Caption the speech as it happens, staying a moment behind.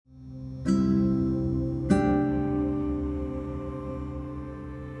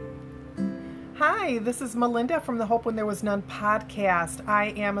Hi, this is Melinda from the Hope When There Was None podcast. I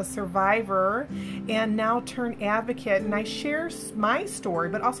am a survivor and now turned advocate, and I share my story,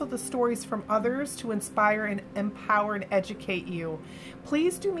 but also the stories from others to inspire and empower and educate you.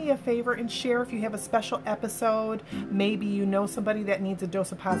 Please do me a favor and share if you have a special episode. Maybe you know somebody that needs a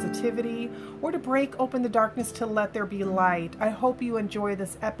dose of positivity, or to break open the darkness to let there be light. I hope you enjoy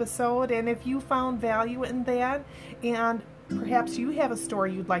this episode, and if you found value in that, and perhaps you have a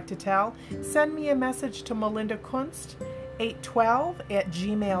story you'd like to tell, send me a message to Melinda Kunst 812 at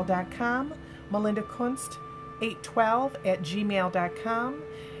gmail.com, Melinda Kunst 812 at gmail.com,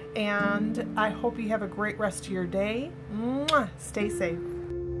 and I hope you have a great rest of your day. Mwah! Stay safe.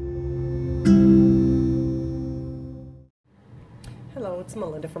 Hello, it's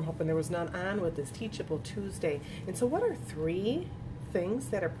Melinda from Hope When There Was None, on with this Teachable Tuesday. And so what are three things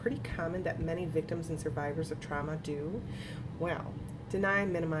that are pretty common that many victims and survivors of trauma do? Well, deny,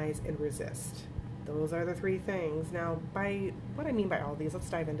 minimize, and resist. Those are the three things. Now, by what I mean by all these, let's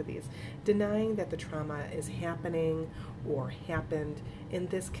dive into these. Denying that the trauma is happening or happened, and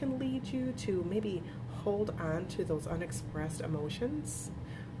this can lead you to maybe hold on to those unexpressed emotions.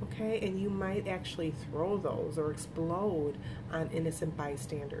 Okay, and you might actually throw those or explode on innocent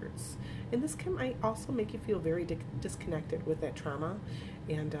bystanders. And this might also make you feel very disconnected with that trauma.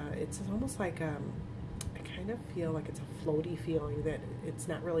 And it's almost like, I kind of feel like it's a floaty feeling that it's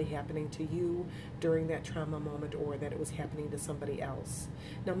not really happening to you during that trauma moment, or that it was happening to somebody else.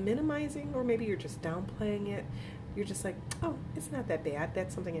 Now, minimizing, or maybe you're just downplaying it, you're just like, oh, it's not that bad.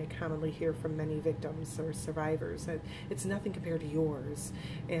 That's something I commonly hear from many victims or survivors, that it's nothing compared to yours.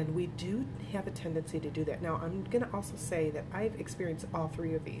 And we do have a tendency to do that. Now, I'm going to also say that I've experienced all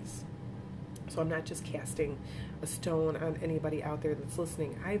three of these. So I'm not just casting a stone on anybody out there that's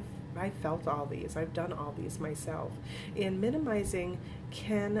listening. I've felt all these. I've done all these myself. And minimizing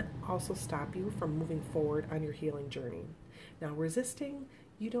can also stop you from moving forward on your healing journey. Now, resisting,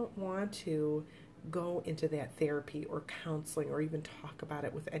 you don't want to go into that therapy or counseling or even talk about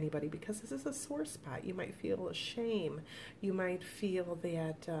it with anybody, because this is a sore spot. You might feel shame. You might feel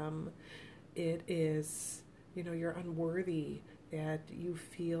that it is, you're unworthy, that you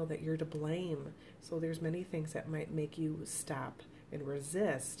feel that you're to blame. So there's many things that might make you stop and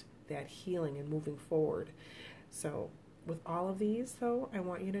resist that healing and moving forward. So with all of these, though, I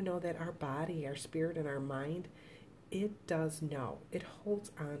want you to know that our body, our spirit, and our mind, it does know. It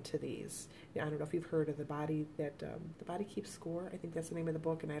holds on to these. I don't know if you've heard of the body, that the body keeps score. I think that's the name of the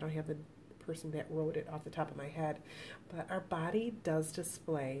book, and I don't have the person that wrote it off the top of my head. But our body does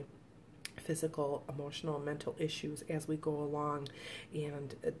display physical, emotional, mental issues as we go along,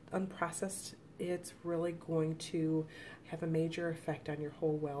 and unprocessed, it's really going to have a major effect on your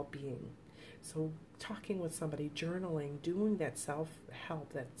whole well-being. So talking with somebody, journaling, doing that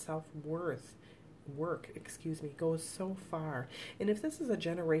self-help, that self-worth work, goes so far. And if this is a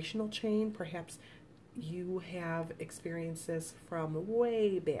generational chain, perhaps you have experienced this from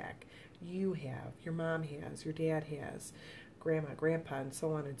way back. You have, your mom has, your dad has, grandma, grandpa, and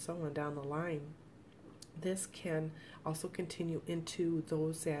so on down the line. This can also continue into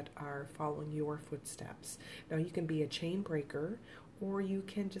those that are following your footsteps. Now, you can be a chain breaker, or you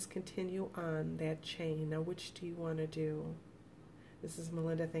can just continue on that chain. Now, which do you want to do? This is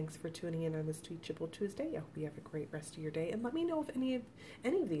Melinda. Thanks for tuning in on this Teachable Tuesday. I hope you have a great rest of your day. And let me know if any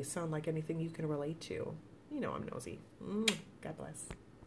of these sound like anything you can relate to. I'm nosy. God bless.